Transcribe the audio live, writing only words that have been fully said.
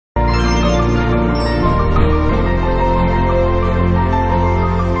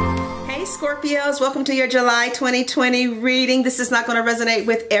Scorpios, welcome to your July 2020 reading. This is not going to resonate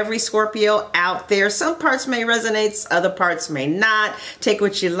with every Scorpio out there. Some parts may resonate, other parts may not. Take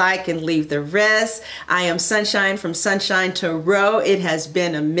what you like and leave the rest. I am Sunshine from Iamsunshinetarot. It has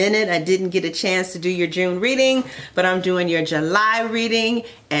been a minute. I didn't get a chance to do your June reading, but I'm doing your July reading.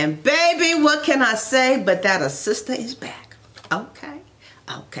 And baby, what can I say but that a sister is back?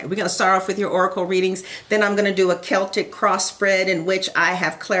 Okay, we're going to start off with your oracle readings. Then I'm going to do a Celtic cross spread in which I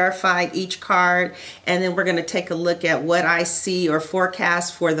have clarified each card. And then we're going to take a look at what I see or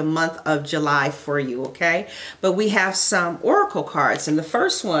forecast for the month of July for you, okay? But we have some oracle cards. And the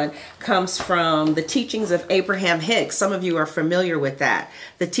first one comes from the teachings of Abraham Hicks. Some of you are familiar with that.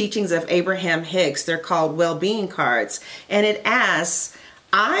 The teachings of Abraham Hicks. They're called well-being cards. And it asks,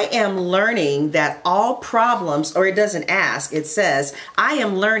 I am learning that all problems, or it doesn't ask, it says, I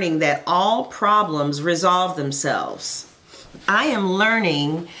am learning that all problems resolve themselves. I am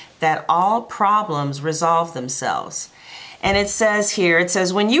learning that all problems resolve themselves. And it says here, it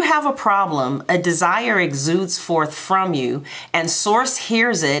says, when you have a problem, a desire exudes forth from you, and source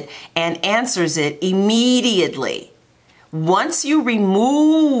hears it and answers it immediately. Once you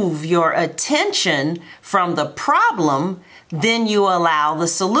remove your attention from the problem, then you allow the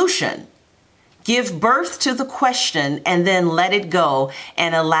solution. Give birth to the question and then let it go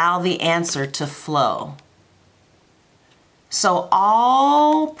and allow the answer to flow. So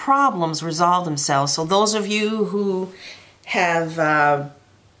all problems resolve themselves. So those of you who have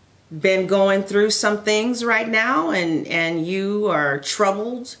been going through some things right now and you are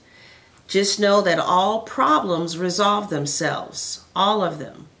troubled, just know that all problems resolve themselves, all of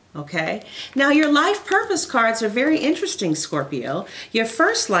them. Okay, now your life purpose cards are very interesting, Scorpio. Your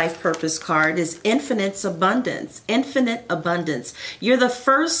first life purpose card is infinite abundance. Infinite abundance. You're the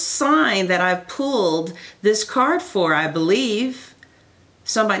first sign that I've pulled this card for, I believe.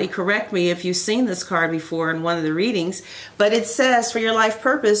 Somebody correct me if you've seen this card before in one of the readings. But it says for your life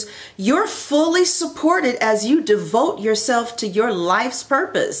purpose, you're fully supported as you devote yourself to your life's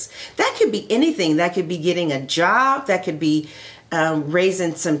purpose. That could be anything. That could be getting a job. That could be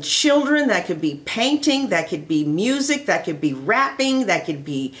raising some children, that could be painting, that could be music, that could be rapping, that could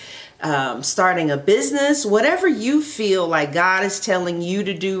be starting a business. Whatever you feel like God is telling you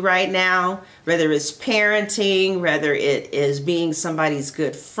to do right now, whether it's parenting, whether it is being somebody's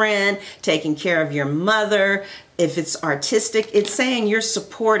good friend, taking care of your mother, if it's artistic, it's saying you're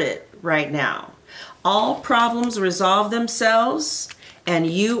supported right now. All problems resolve themselves, and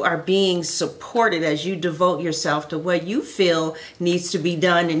you are being supported as you devote yourself to what you feel needs to be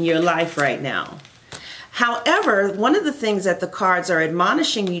done in your life right now. However, one of the things that the cards are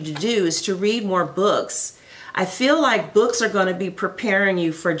admonishing you to do is to read more books. I feel like books are going to be preparing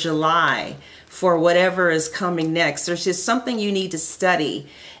you for July, for whatever is coming next. There's just something you need to study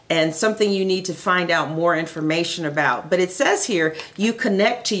and something you need to find out more information about. But it says here, you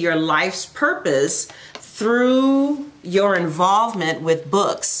connect to your life's purpose through your involvement with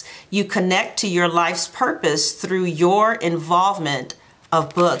books. You connect to your life's purpose through your involvement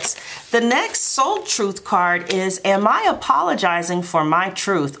of books. The next soul truth card is, am I apologizing for my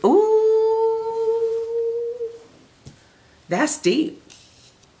truth? Ooh, that's deep.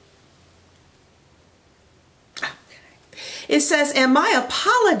 Okay. It says, am I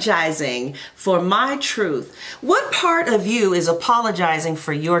apologizing for my truth? What part of you is apologizing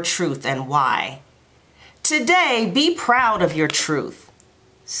for your truth and why? Today, be proud of your truth.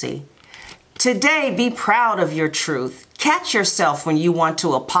 See? Today, be proud of your truth. Catch yourself when you want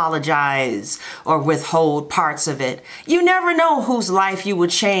to apologize or withhold parts of it. You never know whose life you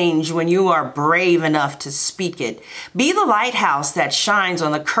would change when you are brave enough to speak it. Be the lighthouse that shines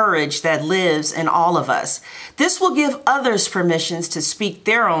on the courage that lives in all of us. This will give others permissions to speak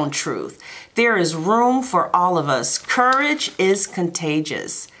their own truth. There is room for all of us. Courage is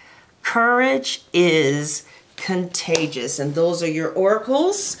contagious. Courage is contagious. And those are your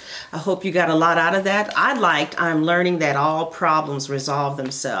oracles. I hope you got a lot out of that. I'm learning that all problems resolve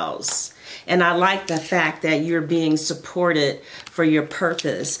themselves. And I like the fact that you're being supported for your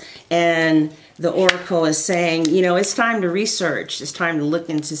purpose. And the oracle is saying, you know, it's time to research. It's time to look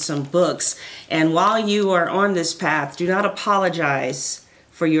into some books. And while you are on this path, do not apologize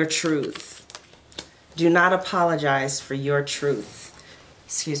for your truth. Do not apologize for your truth.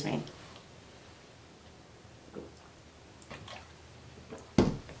 Excuse me.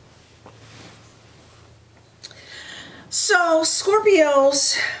 So,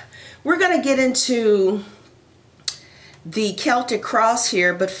 Scorpios, we're going to get into the Celtic cross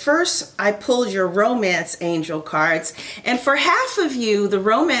here, but first I pulled your romance angel cards, and for half of you, the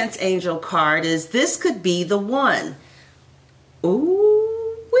romance angel card is this could be the one.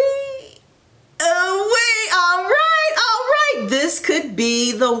 Ooh, wee. All right. This could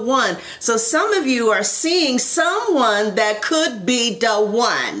be the one. So some of you are seeing someone that could be the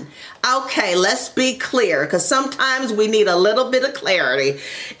one. Okay, let's be clear, because sometimes we need a little bit of clarity.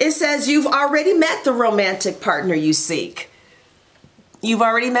 It says you've already met the romantic partner you seek. You've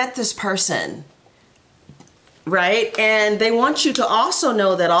already met this person, right? And they want you to also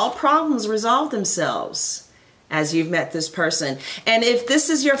know that all problems resolve themselves as you've met this person. And if this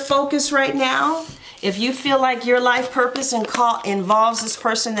is your focus right now, if you feel like your life purpose involves this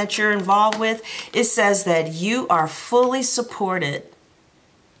person that you're involved with, it says that you are fully supported.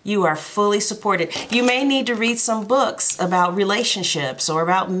 You are fully supported. You may need to read some books about relationships or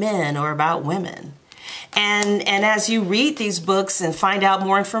about men or about women. And as you read these books and find out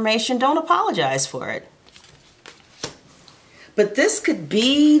more information, don't apologize for it. But this could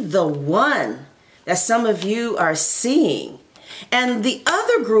be the one that some of you are seeing. And the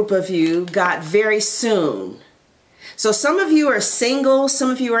other group of you got very soon. So some of you are single, some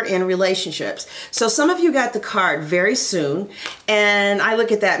of you are in relationships. So some of you got the card very soon. And I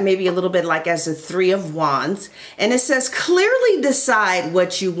look at that maybe a little bit like as a 3 of Wands. And it says, clearly decide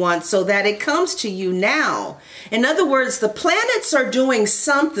what you want so that it comes to you now. In other words, the planets are doing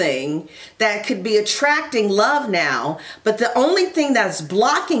something that could be attracting love now. But the only thing that's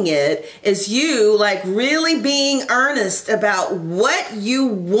blocking it is you like really being earnest about what you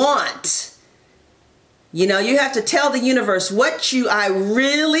want. You know, you have to tell the universe I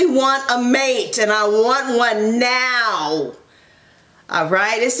really want a mate and I want one now. All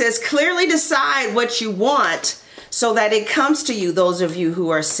right. It says clearly decide what you want so that it comes to you, those of you who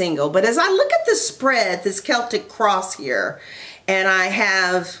are single. But as I look at the spread, this Celtic cross here, and I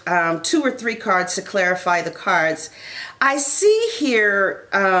have 2 or 3 cards to clarify the cards, I see here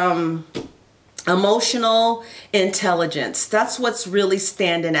emotional intelligence. That's what's really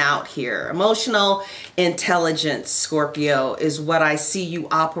standing out here. Emotional intelligence, Scorpio, is what I see you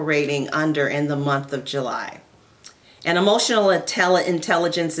operating under in the month of July. And emotional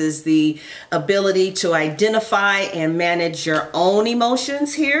intelligence is the ability to identify and manage your own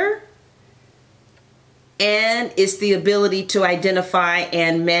emotions here. And it's the ability to identify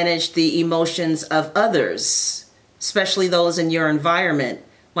and manage the emotions of others, especially those in your environment,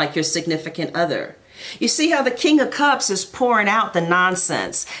 like your significant other. You see how the King of Cups is pouring out the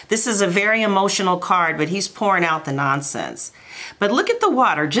nonsense. This is a very emotional card, but he's pouring out the nonsense. But look at the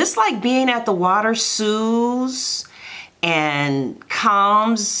water. Just like being at the water soothes and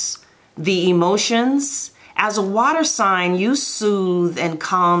calms the emotions, as a water sign, you soothe and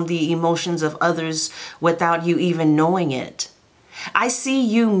calm the emotions of others without you even knowing it. I see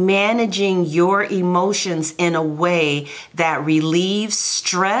you managing your emotions in a way that relieves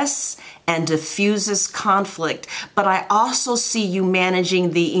stress and diffuses conflict. But I also see you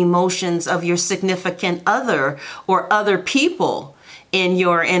managing the emotions of your significant other or other people in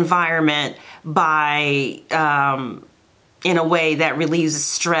your environment by, in a way that relieves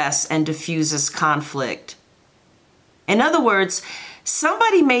stress and diffuses conflict. In other words,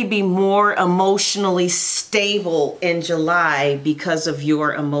 somebody may be more emotionally stable in July because of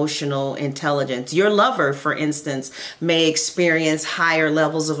your emotional intelligence. Your lover, for instance, may experience higher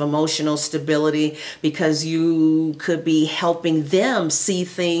levels of emotional stability because you could be helping them see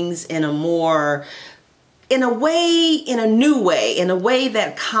things in a new way, in a way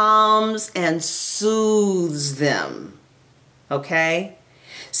that calms and soothes them. Okay?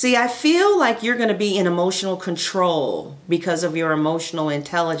 See, I feel like you're going to be in emotional control because of your emotional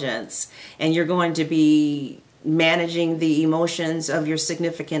intelligence, and you're going to be managing the emotions of your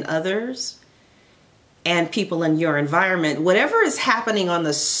significant others and people in your environment. Whatever is happening on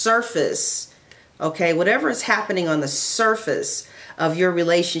the surface, okay, whatever is happening on the surface of your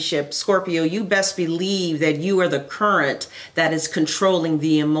relationship, Scorpio, you best believe that you are the current that is controlling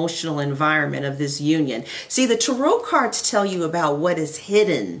the emotional environment of this union. See, the tarot cards tell you about what is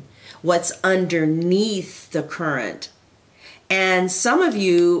hidden, what's underneath the current. And some of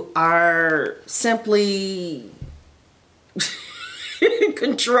you are simply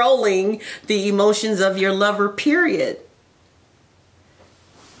controlling the emotions of your lover, period.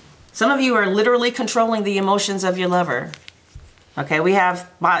 Some of you are literally controlling the emotions of your lover. Okay, we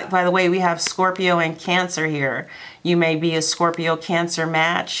have, by the way, we have Scorpio and Cancer here. You may be a Scorpio-Cancer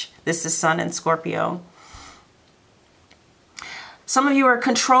match. This is Sun and Scorpio. Some of you are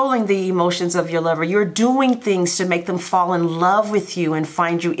controlling the emotions of your lover. You're doing things to make them fall in love with you and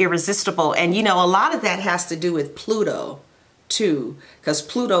find you irresistible. And you know, a lot of that has to do with Pluto, too, because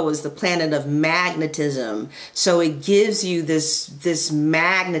Pluto is the planet of magnetism. So it gives you this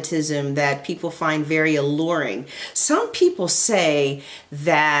magnetism that people find very alluring. Some people say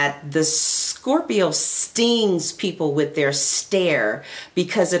that the Scorpio stings people with their stare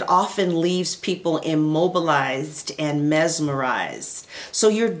because it often leaves people immobilized and mesmerized. So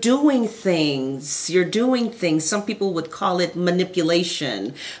you're doing things. Some people would call it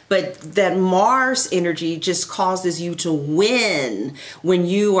manipulation, but that Mars energy just causes you to win when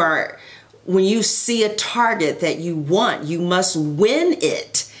you see a target that you want. You must win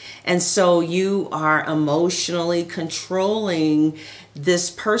it. And so you are emotionally controlling this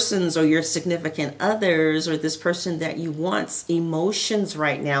person's or your significant others or this person that you want's emotions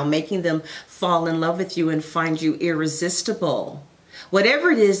right now, making them fall in love with you and find you irresistible.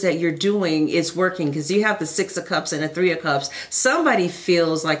 Whatever it is that you're doing is working, because you have the Six of Cups and the Three of Cups. Somebody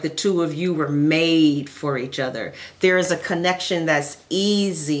feels like the two of you were made for each other. There is a connection that's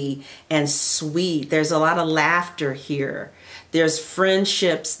easy and sweet. There's a lot of laughter here. There's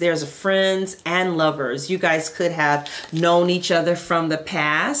friendships. There's friends and lovers. You guys could have known each other from the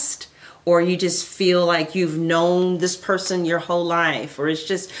past, or you just feel like you've known this person your whole life, or it's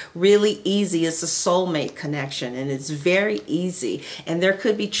just really easy. It's a soulmate connection, and it's very easy. And there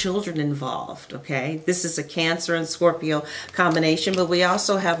could be children involved, okay? This is a Cancer and Scorpio combination, but we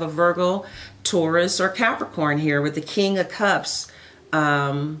also have a Virgo, Taurus, or Capricorn here with the King of Cups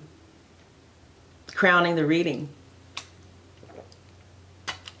crowning the reading.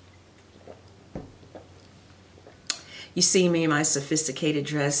 You see me in my sophisticated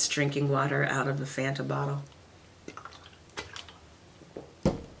dress drinking water out of a Fanta bottle.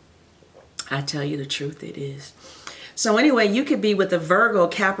 I tell you the truth, it is. So anyway, you could be with a Virgo,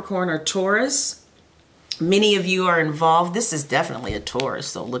 Capricorn, or Taurus. Many of you are involved. This is definitely a Taurus,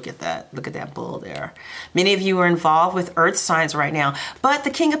 so look at that. Look at that bull there. Many of you are involved with earth signs right now. But the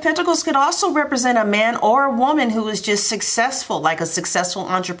King of Pentacles could also represent a man or a woman who is just successful, like a successful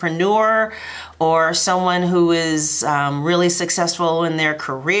entrepreneur or someone who is really successful in their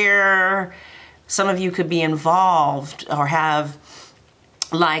career. Some of you could be involved or have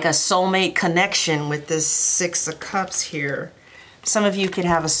like a soulmate connection with this Six of Cups here. Some of you could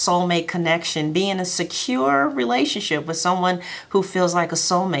have a soulmate connection, be in a secure relationship with someone who feels like a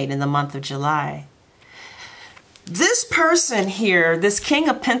soulmate in the month of July. This person here, this King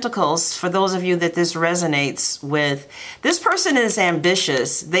of Pentacles, for those of you that this resonates with, this person is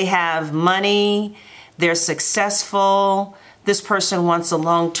ambitious. They have money, they're successful. This person wants a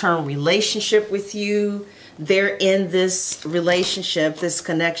long-term relationship with you. They're in this relationship, this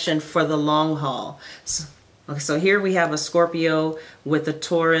connection for the long haul. So here we have a Scorpio with a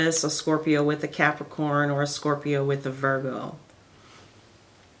Taurus, a Scorpio with a Capricorn, or a Scorpio with a Virgo.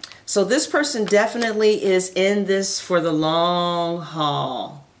 So this person definitely is in this for the long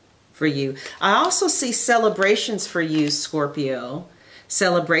haul for you. I also see celebrations for you, Scorpio.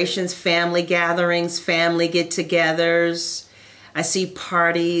 Celebrations, family gatherings, family get-togethers. I see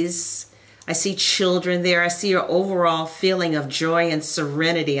parties. I see children there. I see your overall feeling of joy and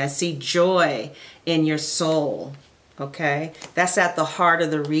serenity. I see joy in your soul, okay? That's at the heart of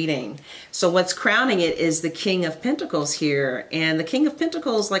the reading. So what's crowning it is the King of Pentacles here. And the King of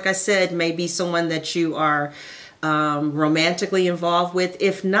Pentacles, like I said, may be someone that you are romantically involved with.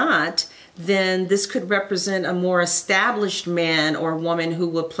 If not, then this could represent a more established man or woman who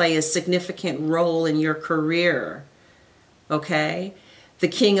will play a significant role in your career, okay? The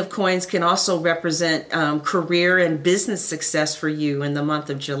King of Coins can also represent career and business success for you in the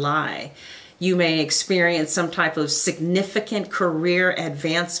month of July. You may experience some type of significant career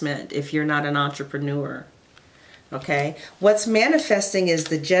advancement if you're not an entrepreneur. Okay, what's manifesting is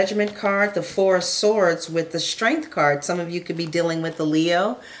the Judgment card, the Four of Swords with the Strength card. Some of you could be dealing with a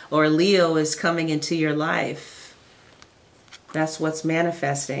Leo, or Leo is coming into your life. That's what's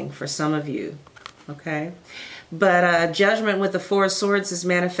manifesting for some of you. Okay, but Judgment with the Four of Swords is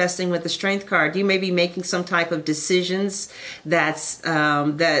manifesting with the Strength card. You may be making some type of decisions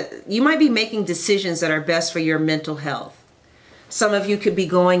that you might be making decisions that are best for your mental health. Some of you could be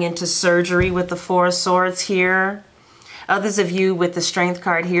going into surgery with the Four of Swords here. Others of you with the Strength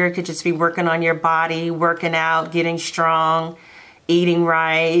card here could just be working on your body, working out, getting strong, eating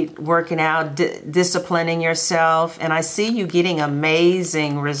right, working out, disciplining yourself. And I see you getting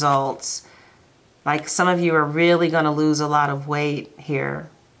amazing results. Like some of you are really going to lose a lot of weight here.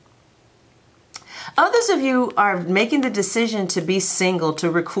 Others of you are making the decision to be single,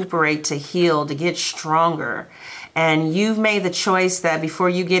 to recuperate, to heal, to get stronger. And you've made the choice that before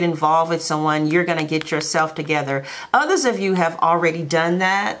you get involved with someone, you're going to get yourself together. Others of you have already done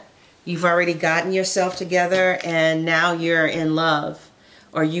that. You've already gotten yourself together and now you're in love,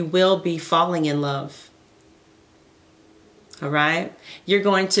 or you will be falling in love. All right. You're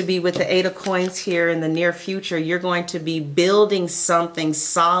going to be, with the 8 of coins here in the near future, you're going to be building something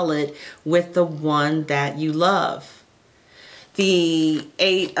solid with the one that you love. The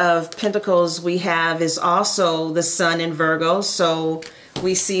 8 of Pentacles we have is also the Sun in Virgo. So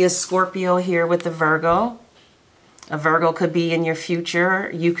we see a Scorpio here with the Virgo. A Virgo could be in your future.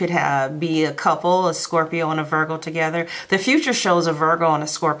 You could be a couple, a Scorpio and a Virgo together. The future shows a Virgo and a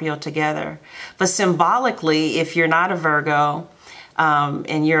Scorpio together. But symbolically, if you're not a Virgo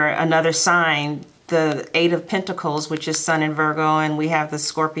and you're another sign, the 8 of Pentacles, which is Sun in Virgo, and we have the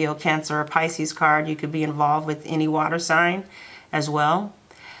Scorpio, Cancer, or Pisces card, you could be involved with any water sign as well.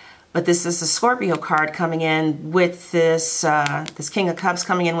 But this is the Scorpio card coming in with this, this King of Cups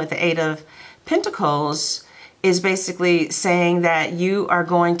coming in with the 8 of Pentacles, is basically saying that you are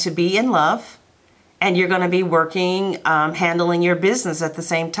going to be in love and you're going to be working, handling your business at the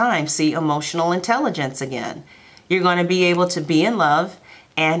same time. See, emotional intelligence again. You're going to be able to be in love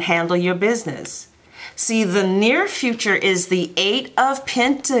and handle your business. See, the near future is the 8 of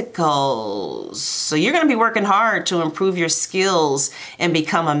Pentacles. So you're going to be working hard to improve your skills and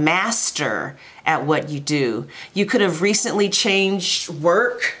become a master at what you do. You could have recently changed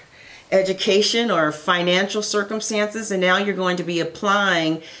work, education, or financial circumstances, and now you're going to be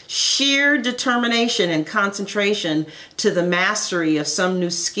applying sheer determination and concentration to the mastery of some new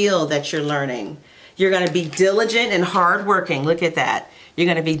skill that you're learning. You're going to be diligent and hardworking. Look at that. You're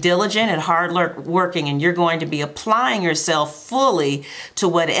going to be diligent and hardworking, and you're going to be applying yourself fully to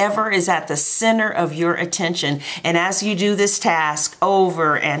whatever is at the center of your attention. And as you do this task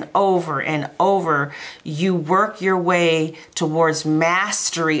over and over and over, you work your way towards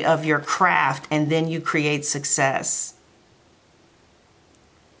mastery of your craft, and then you create success.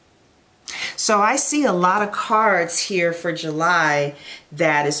 So I see a lot of cards here for July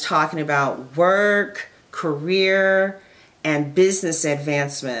that is talking about work, career, and business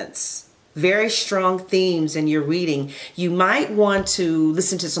advancements. Very strong themes in your reading. You might want to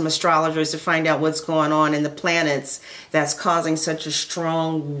listen to some astrologers to find out what's going on in the planets that's causing such a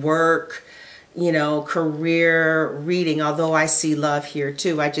strong work, you know, career reading. Although I see love here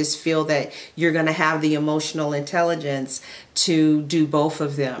too. I just feel that you're going to have the emotional intelligence to do both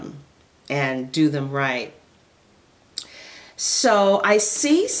of them and do them right. So I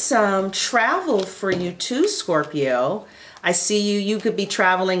see some travel for you too, Scorpio. I see you could be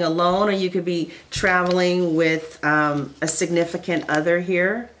traveling alone, or you could be traveling with a significant other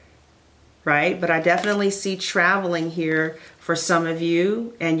here, right? But I definitely see traveling here for some of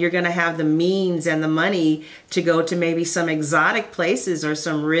you, and you're going to have the means and the money to go to maybe some exotic places or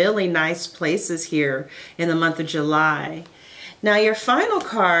some really nice places here in the month of July. Now your final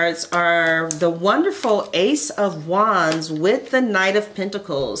cards are the wonderful Ace of Wands with the Knight of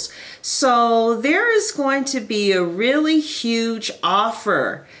Pentacles. So there is going to be a really huge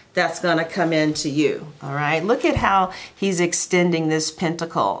offer that's going to come into you. All right. Look at how he's extending this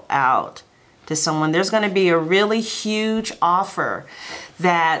pentacle out to someone. There's going to be a really huge offer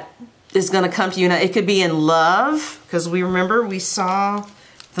that is going to come to you. Now it could be in love, because we saw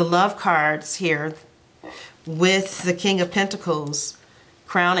the love cards here with the King of Pentacles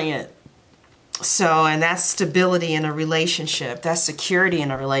crowning it. So, and that's stability in a relationship. That's security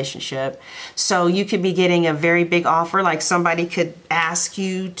in a relationship. So you could be getting a very big offer, like somebody could ask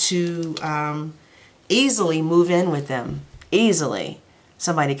you to easily move in with them. Easily.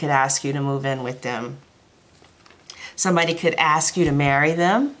 Somebody could ask you to move in with them. Somebody could ask you to marry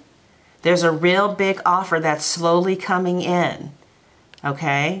them. There's a real big offer that's slowly coming in.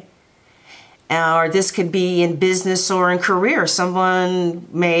 Okay? Or this could be in business or in career. Someone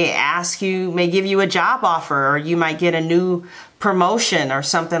may ask you, may give you a job offer, or you might get a new promotion or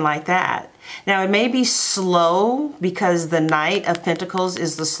something like that. Now it may be slow because the Knight of Pentacles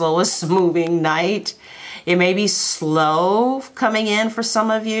is the slowest moving knight. It may be slow coming in for some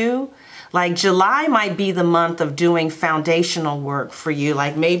of you. Like July might be the month of doing foundational work for you.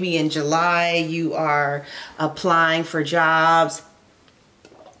 Like maybe in July you are applying for jobs,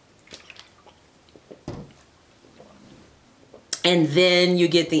 and then you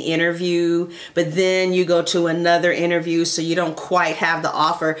get the interview, but then you go to another interview, so you don't quite have the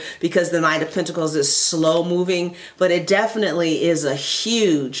offer because the Knight of Pentacles is slow moving, but it definitely is a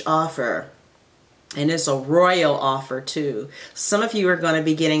huge offer. And it's a royal offer too. Some of you are going to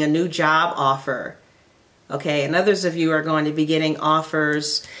be getting a new job offer. Okay, and others of you are going to be getting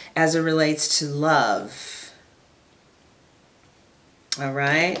offers as it relates to love. All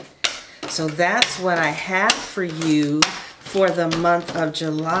right, so that's what I have for you for the month of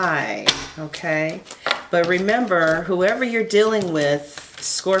July, okay? But remember, whoever you're dealing with,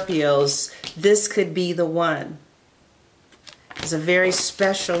 Scorpios, this could be the one. It's a very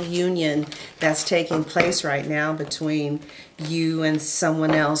special union that's taking place right now between you and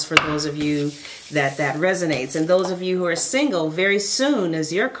someone else, for those of you that resonates. And those of you who are single, very soon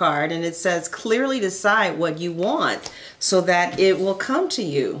is your card, and it says clearly decide what you want so that it will come to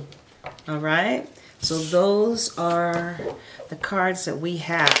you. All right? So those are the cards that we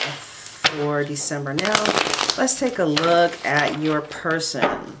have for December. Now, let's take a look at your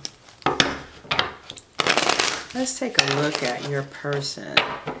person. Let's take a look at your person.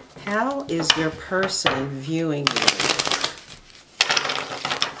 How is your person viewing you?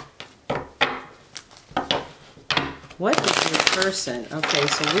 What is your person? Okay,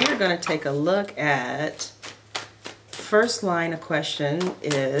 so we are going to take a look at, first line of question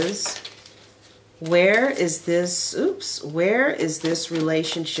is, where is this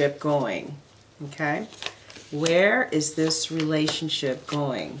relationship going? Okay, where is this relationship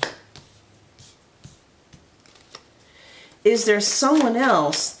going? Is there someone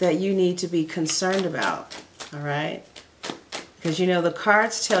else that you need to be concerned about? All right, because you know the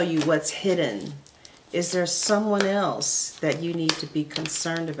cards tell you what's hidden. Is there someone else that you need to be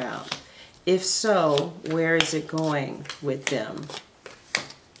concerned about? If so, where is it going with them?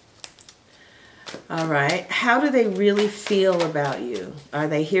 All right, how do they really feel about you? Are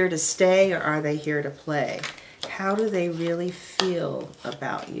they here to stay or are they here to play? How do they really feel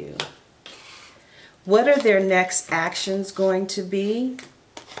about you? What are their next actions going to be?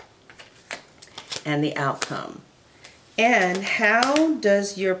 And the outcome. And how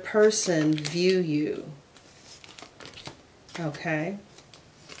does your person view you? Okay.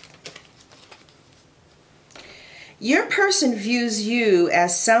 Your person views you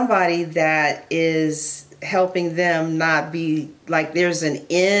as somebody that is helping them not be, like there's an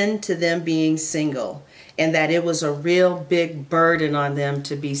end to them being single, and that it was a real big burden on them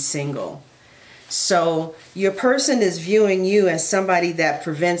to be single. So your person is viewing you as somebody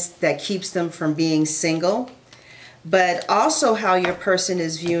that keeps them from being single. But also how your person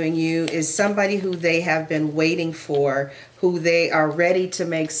is viewing you is somebody who they have been waiting for, who they are ready to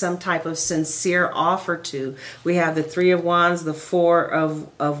make some type of sincere offer to. We have the Three of Wands, the Four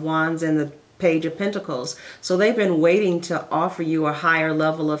of Wands, and the Page of Pentacles. So they've been waiting to offer you a higher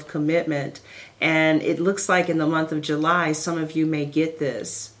level of commitment. And it looks like in the month of July, some of you may get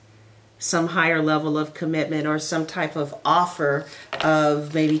this. Some higher level of commitment or some type of offer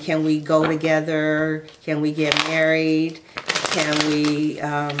of maybe, can we go together? Can we get married? Can we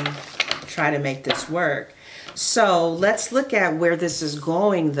try to make this work? So let's look at where this is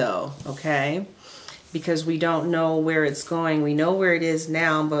going though, okay? Because we don't know where it's going. We know where it is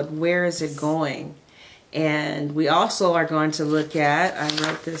now, but where is it going? And we also are going to look at, I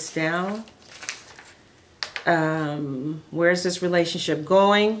wrote this down, where is this relationship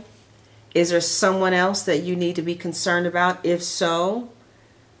going? Is there someone else that you need to be concerned about? If so,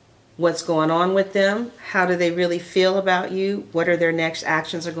 what's going on with them? How do they really feel about you? What are their next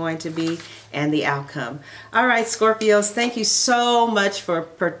actions are going to be? And the outcome. All right, Scorpios, thank you so much for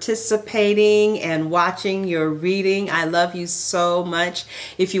participating and watching your reading. I love you so much.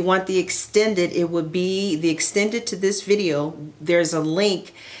 If you want the extended, it would be the extended to this video. There's a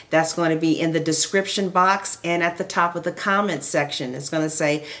link that's going to be in the description box and at the top of the comment section. It's going to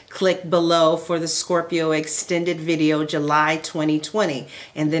say click below for the Scorpio extended video July 2020,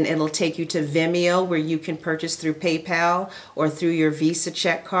 and then it'll take you to Vimeo where you can purchase through PayPal or through your Visa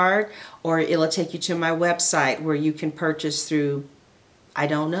check card, or it'll take you to my website where you can purchase through, I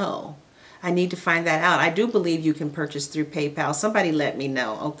don't know. I need to find that out. I do believe you can purchase through PayPal. Somebody let me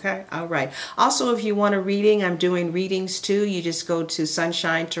know, okay? All right. Also, if you want a reading, I'm doing readings too. You just go to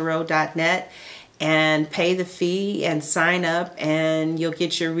Iamsunshinetarot.net and pay the fee and sign up, and you'll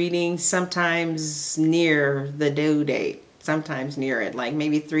get your reading sometimes near the due date. Sometimes near it, like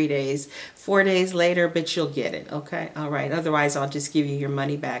maybe 3 days, 4 days later, but you'll get it, okay? All right. Otherwise, I'll just give you your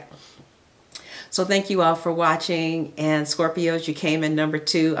money back. So thank you all for watching, and Scorpios, you came in number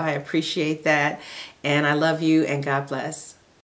 2. I appreciate that, and I love you, and God bless.